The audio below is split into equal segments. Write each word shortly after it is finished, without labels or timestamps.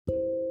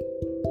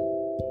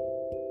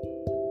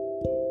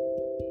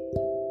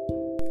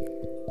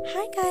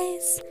Hi,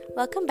 guys!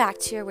 Welcome back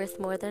to You're Worth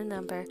More Than a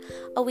Number,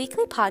 a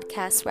weekly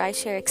podcast where I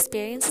share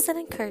experiences and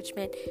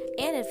encouragement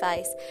and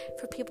advice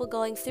for people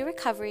going through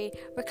recovery,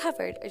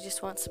 recovered, or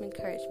just want some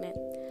encouragement.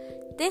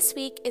 This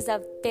week is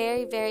a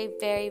very, very,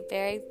 very,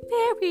 very,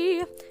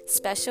 very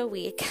special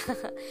week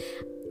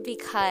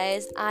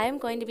because I'm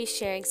going to be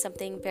sharing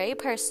something very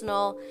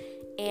personal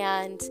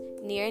and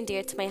near and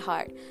dear to my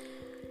heart.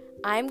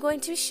 I'm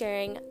going to be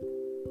sharing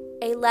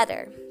a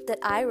letter that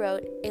I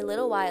wrote a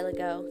little while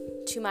ago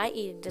to my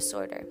eating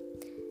disorder.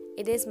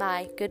 It is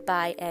my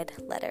Goodbye Ed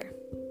letter.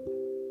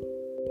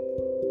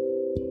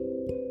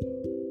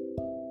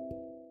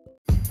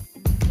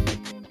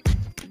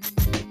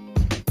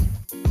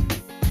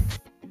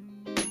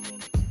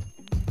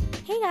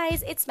 Hey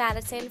guys, it's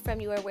Madison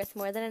from You Are Worth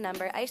More Than a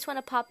Number. I just want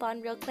to pop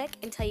on real quick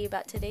and tell you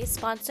about today's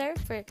sponsor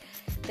for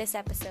this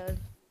episode.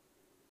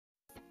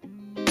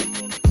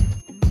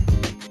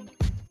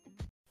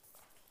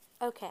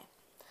 Okay,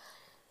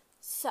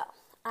 so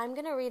I'm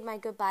going to read my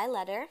goodbye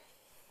letter,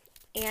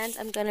 and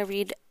I'm going to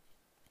read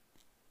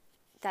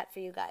that for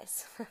you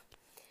guys.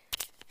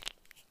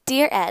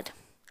 Dear Ed,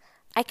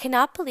 I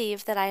cannot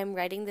believe that I am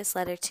writing this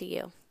letter to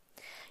you.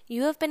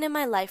 You have been in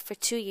my life for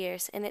 2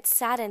 years, and it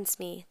saddens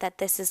me that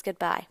this is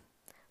goodbye.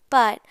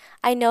 But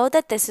I know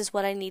that this is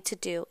what I need to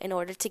do in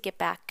order to get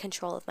back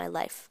control of my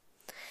life.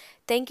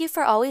 Thank you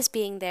for always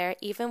being there,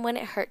 even when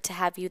it hurt to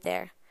have you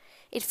there.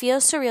 It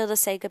feels surreal to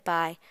say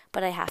goodbye,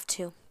 but I have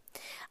to.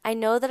 I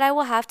know that I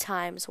will have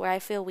times where I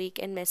feel weak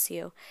and miss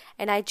you,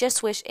 and I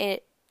just wish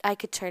I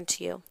could turn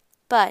to you.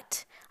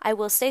 But I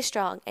will stay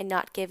strong and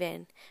not give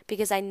in,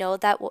 because I know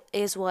that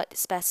is what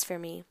is best for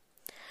me.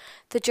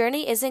 The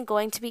journey isn't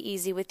going to be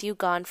easy with you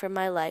gone from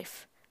my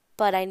life,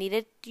 but I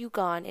needed you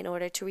gone in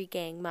order to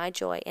regain my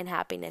joy and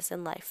happiness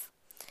in life.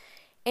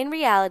 In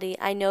reality,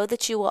 I know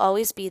that you will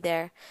always be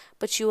there,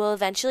 but you will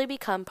eventually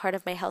become part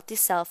of my healthy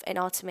self and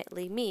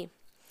ultimately me,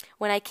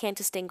 when I can't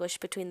distinguish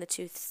between the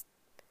two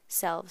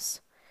selves.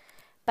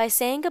 By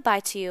saying goodbye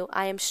to you,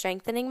 I am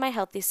strengthening my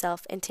healthy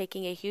self and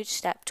taking a huge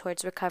step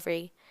towards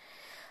recovery.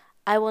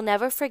 I will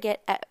never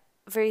forget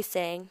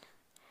everything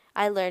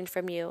I learned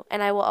from you,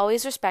 and I will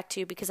always respect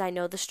you because I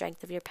know the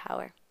strength of your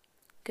power.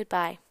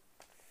 Goodbye.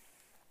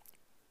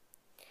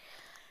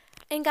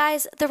 And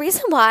guys, the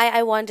reason why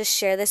I wanted to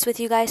share this with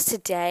you guys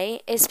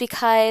today is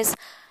because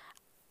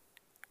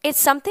it's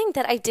something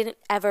that I didn't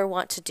ever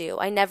want to do.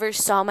 I never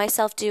saw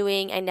myself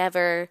doing. I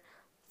never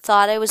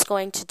thought I was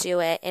going to do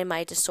it in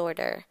my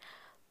disorder.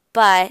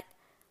 But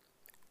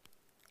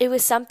it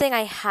was something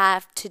I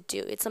have to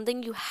do. It's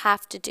something you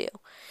have to do.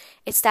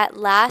 It's that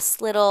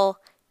last little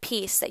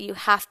piece that you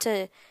have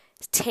to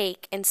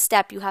take and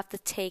step you have to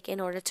take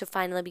in order to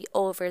finally be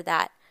over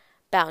that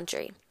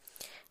boundary.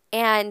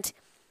 And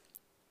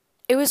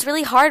it was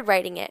really hard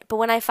writing it. But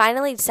when I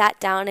finally sat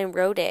down and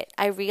wrote it,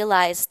 I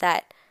realized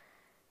that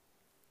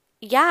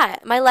yeah,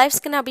 my life's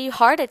going to be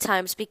hard at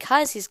times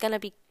because he's going to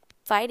be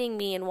fighting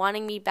me and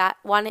wanting me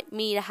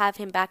to have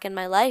him back in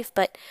my life,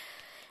 but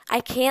I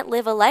can't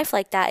live a life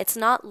like that. It's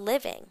not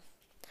living.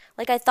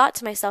 Like I thought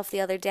to myself the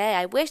other day,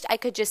 I wish I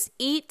could just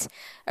eat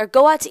or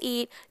go out to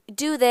eat,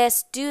 do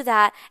this, do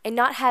that, and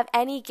not have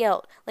any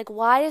guilt. Like,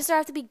 why does there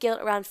have to be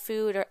guilt around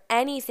food or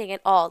anything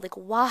at all? Like,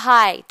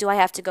 why do I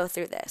have to go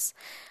through this?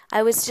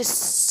 I was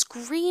just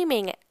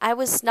screaming. I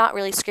was not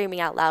really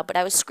screaming out loud, but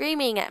I was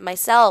screaming at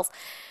myself,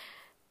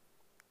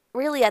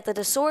 really at the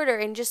disorder,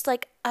 and just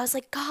like, I was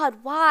like, God,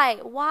 why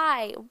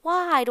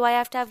do I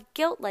have to have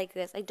guilt like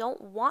this? I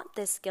don't want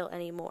this guilt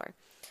anymore.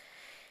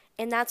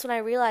 And that's when I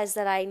realized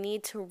that I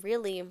need to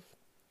really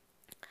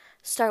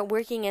start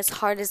working as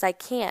hard as I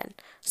can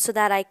so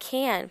that I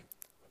can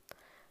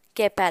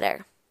get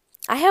better.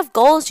 I have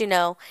goals,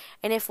 and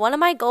if one of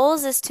my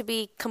goals is to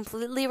be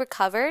completely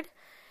recovered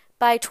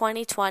by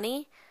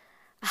 2020,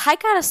 I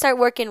gotta start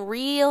working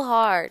real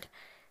hard.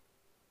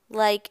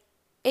 Like,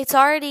 it's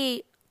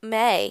already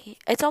May.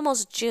 It's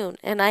almost June,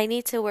 and I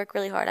need to work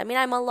really hard. I mean,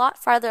 I'm a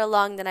lot farther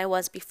along than I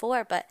was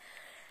before, but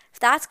if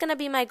that's going to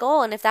be my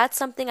goal, and if that's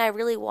something I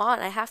really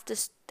want, I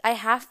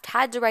have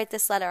had to write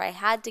this letter. I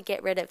had to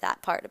get rid of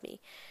that part of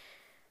me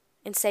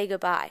and say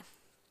goodbye.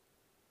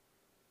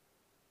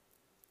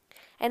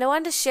 And I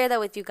wanted to share that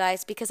with you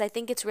guys because I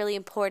think it's really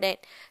important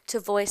to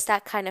voice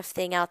that kind of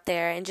thing out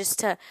there and just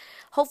to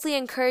hopefully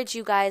encourage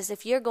you guys,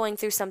 if you're going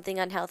through something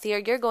unhealthy or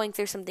you're going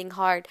through something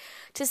hard,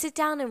 to sit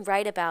down and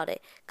write about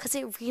it because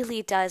it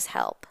really does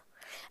help.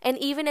 And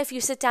even if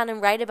you sit down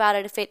and write about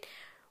it,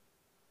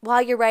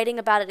 while you're writing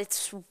about it,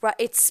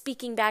 it's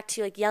speaking back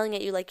to you, like yelling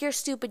at you, like, you're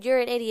stupid, you're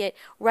an idiot,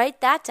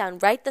 write that down.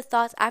 Write the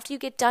thoughts. After you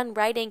get done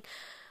writing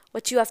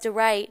what you have to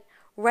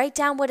write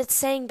down what it's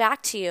saying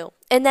back to you,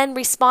 and then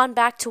respond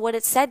back to what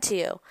it said to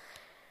you.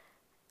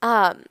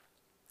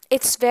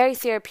 It's very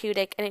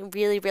therapeutic, and it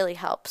really, really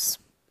helps.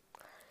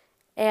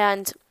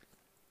 And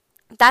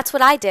that's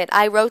what I did.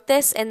 I wrote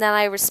this, and then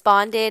I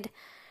responded.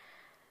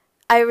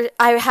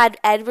 I had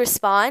Ed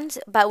respond,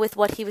 but with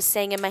what he was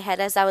saying in my head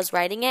as I was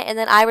writing it, and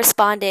then I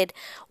responded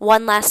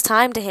one last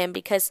time to him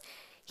because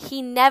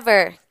he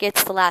never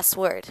gets the last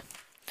word.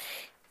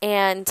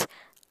 And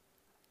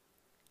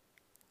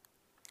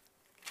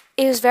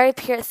it was very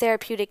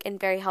therapeutic and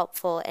very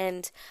helpful.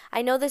 And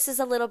I know this is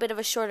a little bit of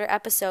a shorter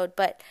episode,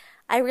 but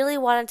I really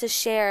wanted to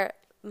share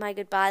my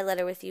goodbye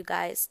letter with you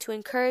guys to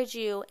encourage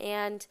you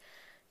and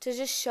to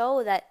just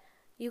show that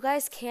you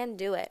guys can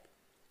do it.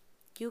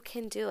 You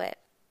can do it.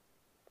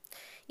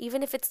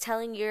 Even if it's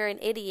telling you're an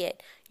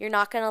idiot, you're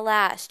not going to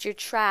last, you're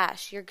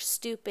trash, you're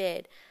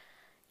stupid,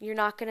 you're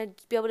not going to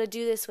be able to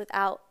do this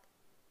without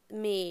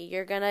me,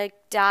 you're going to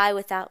die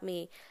without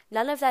me.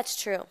 None of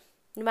that's true.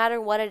 No matter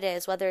what it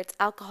is, whether it's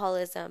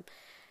alcoholism,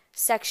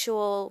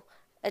 sexual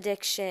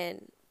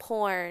addiction,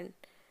 porn,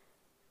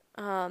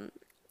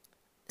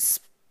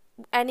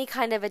 any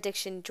kind of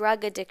addiction,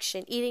 drug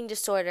addiction, eating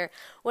disorder,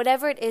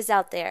 whatever it is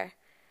out there,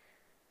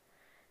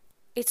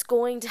 it's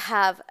going to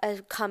have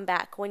a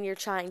comeback when you're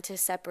trying to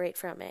separate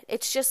from it.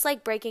 It's just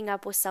like breaking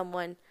up with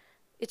someone.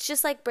 It's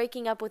just like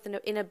breaking up with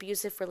an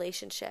abusive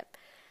relationship.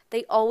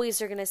 They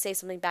always are going to say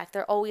something back.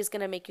 They're always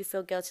going to make you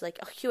feel guilty, like,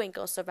 oh, you ain't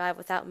going to survive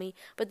without me.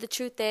 But the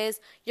truth is,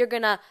 you're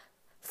going to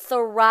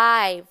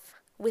thrive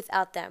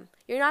without them.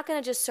 You're not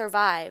going to just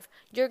survive.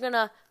 You're going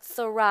to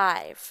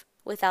thrive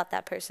without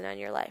that person in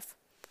your life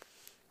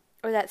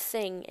or that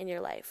thing in your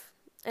life.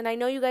 And I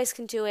know you guys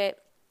can do it.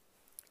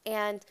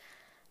 And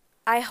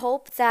I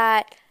hope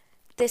that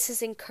this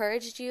has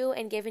encouraged you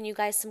and given you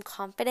guys some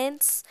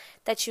confidence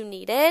that you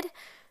needed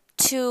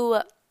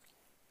to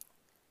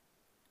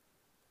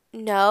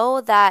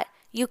know that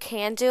you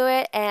can do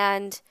it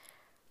and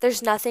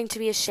there's nothing to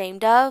be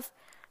ashamed of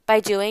by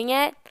doing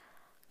it,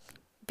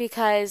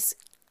 because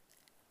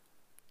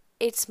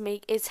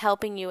it's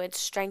helping you, it's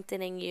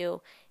strengthening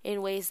you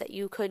in ways that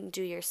you couldn't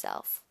do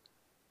yourself.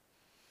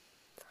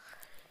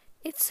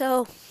 It's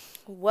so,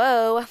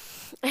 whoa.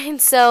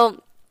 And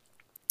so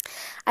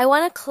I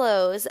want to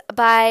close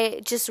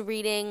by just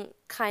reading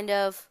kind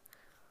of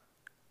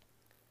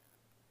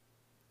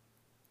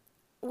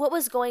what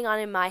was going on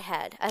in my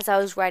head as I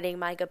was writing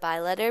my goodbye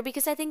letter,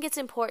 because I think it's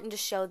important to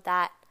show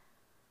that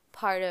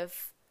part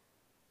of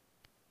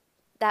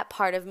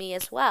me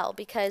as well.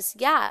 Because,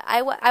 yeah,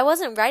 I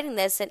wasn't writing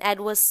this and Ed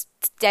was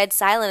dead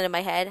silent in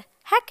my head.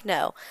 Heck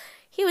no.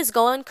 He was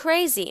going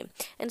crazy.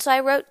 And so I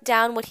wrote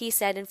down what he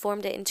said and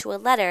formed it into a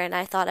letter, and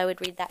I thought I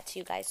would read that to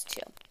you guys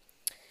too.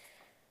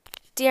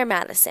 Dear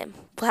Madison,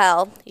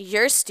 well,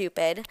 you're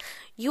stupid.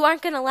 You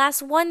aren't going to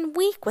last 1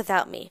 week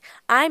without me.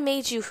 I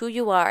made you who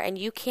you are, and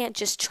you can't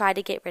just try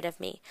to get rid of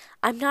me.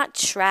 I'm not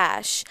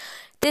trash.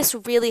 This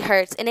really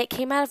hurts, and it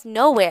came out of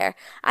nowhere.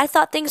 I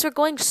thought things were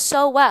going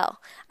so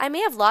well. I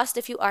may have lost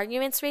a few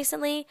arguments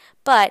recently,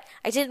 but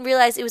I didn't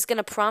realize it was going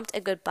to prompt a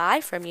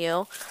goodbye from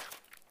you.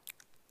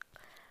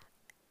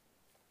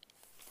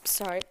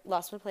 Sorry,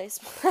 lost my place.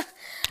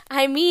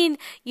 I mean,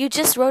 you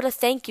just wrote a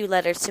thank you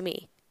letter to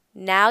me.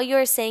 Now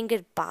you're saying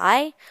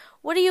goodbye?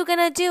 What are you going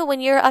to do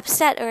when you're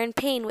upset or in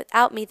pain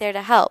without me there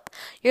to help?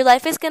 Your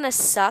life is going to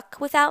suck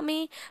without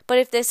me, but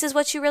if this is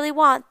what you really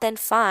want, then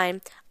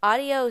fine.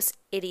 Adios,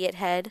 idiot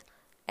head.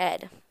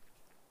 Ed.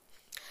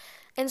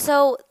 And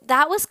so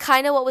that was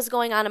kind of what was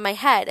going on in my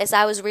head as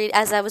I was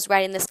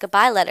writing this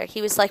goodbye letter.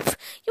 He was like,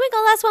 you ain't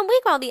going to last 1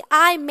 week, Molly.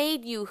 I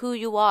made you who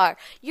you are.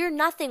 You're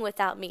nothing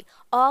without me.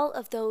 All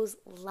of those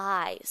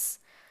lies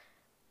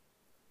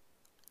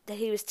that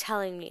he was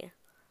telling me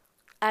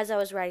as I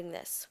was writing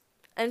this.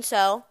 And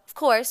so, of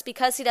course,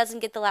 because he doesn't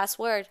get the last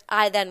word,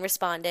 I then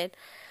responded,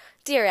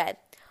 Dear Ed,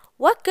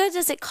 what good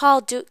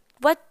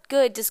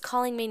does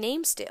calling me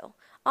names do?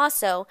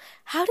 Also,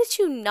 how did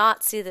you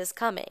not see this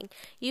coming?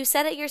 You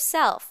said it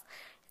yourself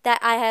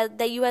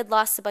that you had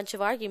lost a bunch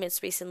of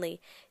arguments recently.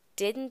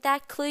 Didn't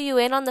that clue you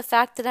in on the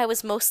fact that I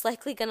was most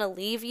likely going to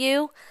leave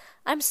you?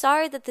 I'm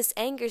sorry that this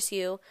angers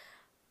you,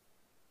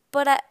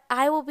 but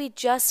I will be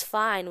just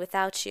fine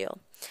without you.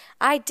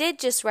 I did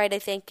just write a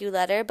thank you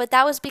letter, but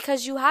that was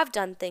because you have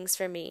done things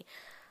for me.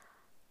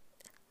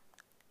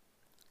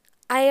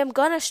 I am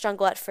going to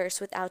struggle at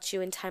first without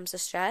you in times of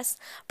stress,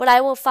 but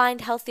I will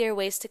find healthier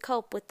ways to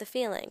cope with the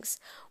feelings.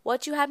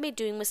 What you had me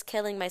doing was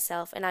killing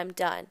myself, and I'm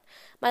done.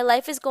 My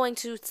life is going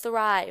to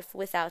thrive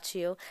without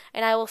you,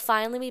 and I will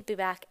finally be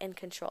back in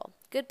control.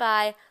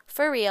 Goodbye,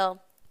 for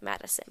real,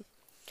 Madison.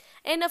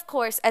 And of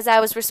course, as I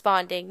was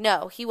responding,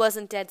 no, he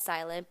wasn't dead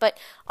silent. But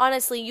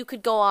honestly, you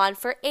could go on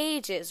for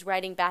ages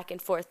writing back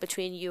and forth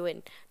between you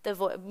and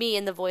me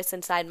and the voice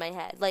inside my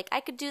head. Like, I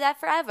could do that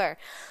forever.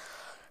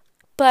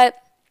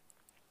 But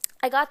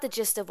I got the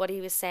gist of what he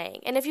was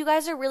saying. And if you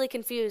guys are really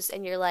confused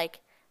and you're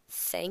like,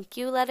 thank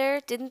you letter?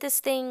 Didn't this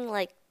thing,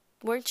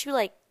 weren't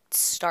you,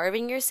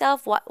 starving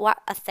yourself? What,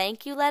 a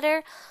thank you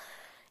letter?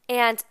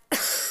 And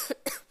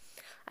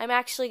I'm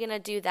actually going to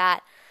do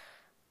that.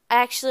 I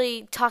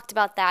actually talked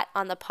about that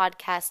on the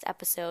podcast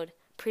episode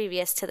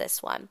previous to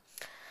this one,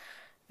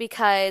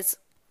 because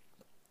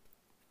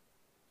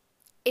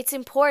it's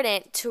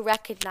important to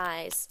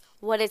recognize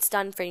what it's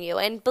done for you.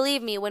 And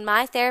believe me, when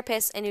my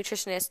therapist and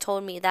nutritionist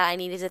told me that I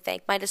needed to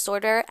thank my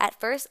disorder, at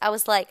first I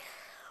was like,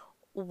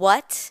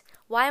 what?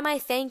 Why am I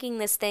thanking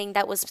this thing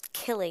that was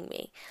killing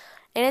me?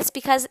 And it's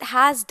because it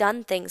has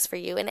done things for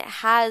you and it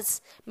has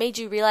made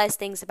you realize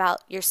things about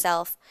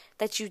yourself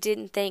that you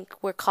didn't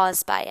think were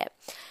caused by it.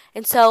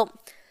 And so,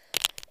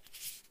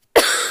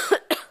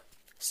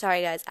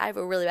 sorry guys, I have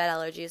really bad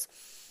allergies.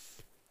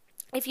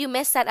 If you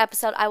missed that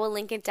episode, I will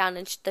link it down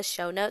in the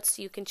show notes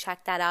so you can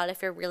check that out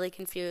if you're really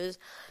confused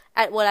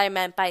at what I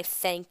meant by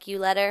thank you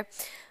letter.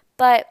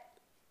 But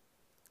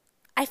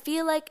I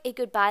feel like a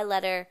goodbye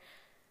letter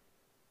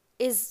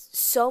is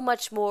so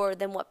much more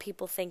than what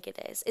people think it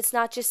is. It's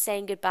not just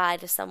saying goodbye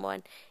to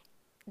someone.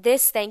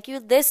 This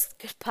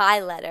goodbye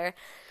letter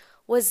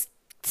was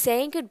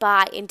saying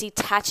goodbye and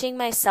detaching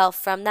myself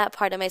from that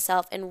part of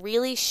myself and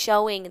really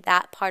showing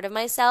that part of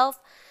myself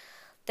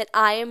that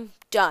I am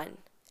done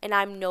and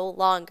I'm no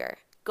longer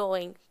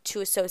going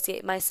to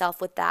associate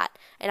myself with that.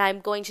 And I'm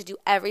going to do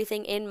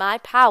everything in my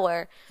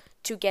power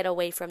to get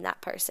away from that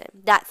person,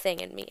 that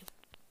thing in me.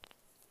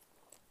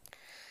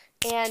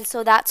 And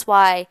so that's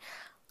why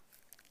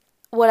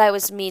what I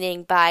was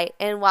meaning by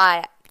and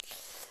why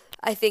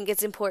I think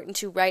it's important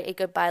to write a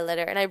goodbye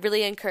letter. And I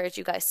really encourage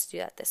you guys to do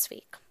that this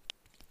week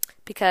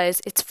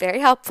because it's very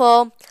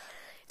helpful,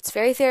 it's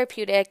very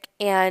therapeutic,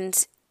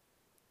 and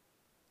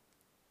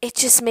it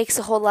just makes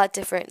a whole lot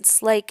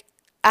difference. Like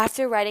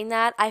after writing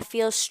that, I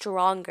feel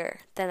stronger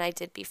than I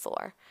did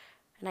before.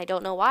 And I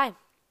don't know why.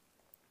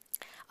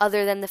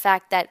 Other than the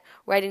fact that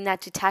writing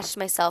that detached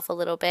myself a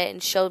little bit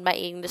and showed my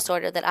eating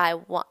disorder that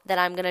I'm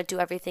going to do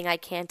everything I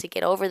can to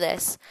get over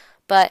this.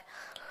 But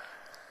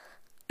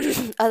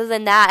other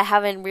than that, I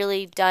haven't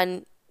really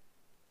done,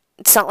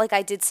 it's not like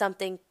I did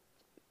something,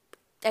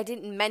 I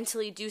didn't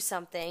mentally do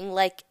something,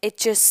 like it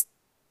just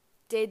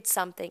did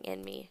something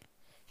in me.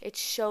 It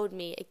showed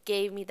me, it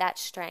gave me that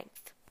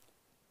strength.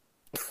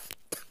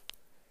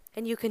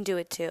 And you can do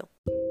it too.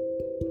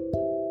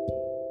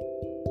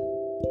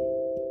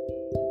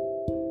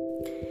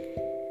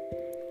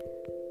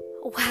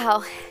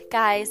 Wow,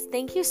 guys,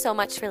 thank you so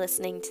much for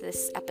listening to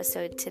this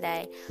episode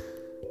today.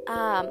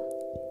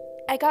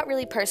 I got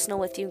really personal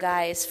with you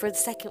guys for the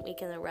second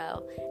week in a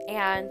row,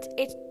 and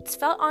it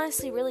felt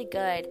honestly really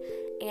good,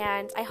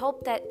 and I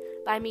hope that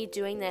by me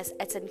doing this,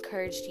 it's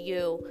encouraged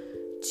you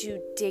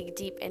to dig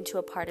deep into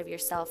a part of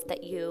yourself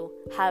that you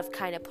have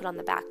kind of put on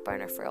the back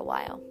burner for a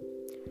while.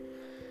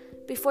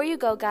 Before you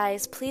go,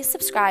 guys, please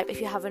subscribe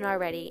if you haven't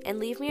already and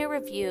leave me a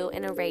review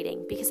and a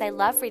rating because I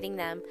love reading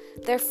them.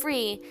 They're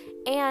free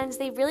and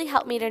they really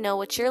help me to know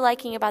what you're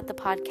liking about the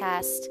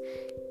podcast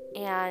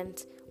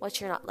and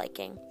what you're not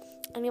liking.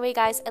 Anyway,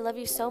 guys, I love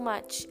you so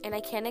much and I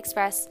can't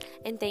express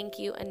and thank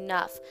you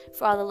enough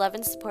for all the love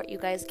and support you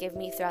guys give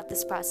me throughout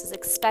this process,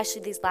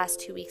 especially these last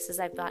 2 weeks as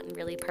I've gotten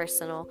really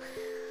personal,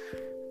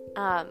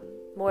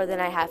 more than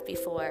I have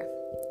before.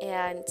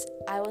 And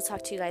I will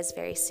talk to you guys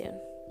very soon.